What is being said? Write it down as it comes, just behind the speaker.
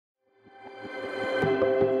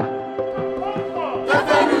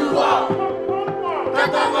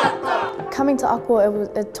Coming to Ako,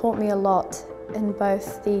 it taught me a lot in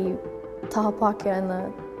both the Tahapākea and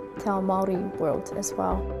the Te Reo Māori world as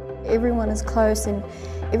well. Everyone is close and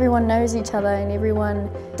everyone knows each other and everyone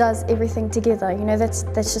does everything together. You know, that's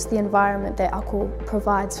just the environment that Ako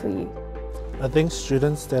provides for you. I think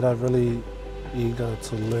students that are really eager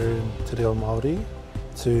to learn Te Reo Māori,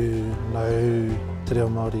 to know Te Reo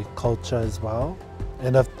Māori culture as well,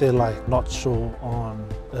 and if they're not sure on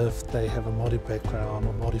if they have a Māori background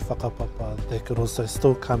or Māori whakapapa, they could also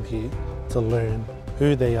still come here to learn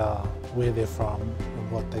who they are, where they're from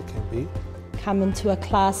and what they can be. Come into a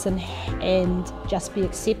class and just be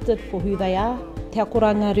accepted for who they are. Te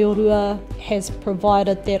Akoranga Reorua has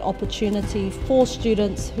provided that opportunity for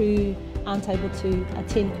students who aren't able to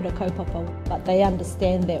attend kura kaupapa, but they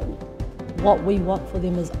understand that what we want for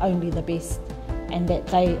them is only the best and that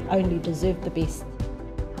they only deserve the best.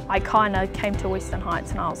 I kind of came to Western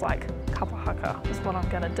Heights and I was like, kapahaka is what I'm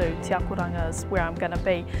going to do, Te Akoranga is where I'm going to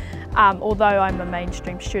be. Although I'm a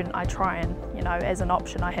mainstream student, I try and, you know, as an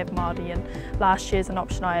option I have Māori, and last year as an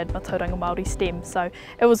option I had my Tauranga Māori STEM, so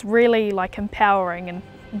it was really empowering and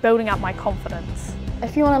building up my confidence.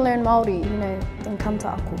 If you want to learn Māori, you know, then come to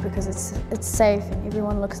Ako because it's safe and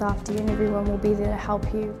everyone looks after you and everyone will be there to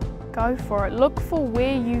help you. Go for it. Look for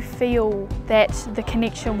where you feel that the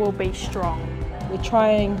connection will be strong. We're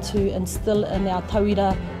trying to instill in our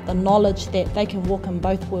tauira the knowledge that they can walk in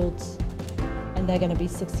both worlds and they're going to be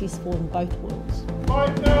successful in both worlds.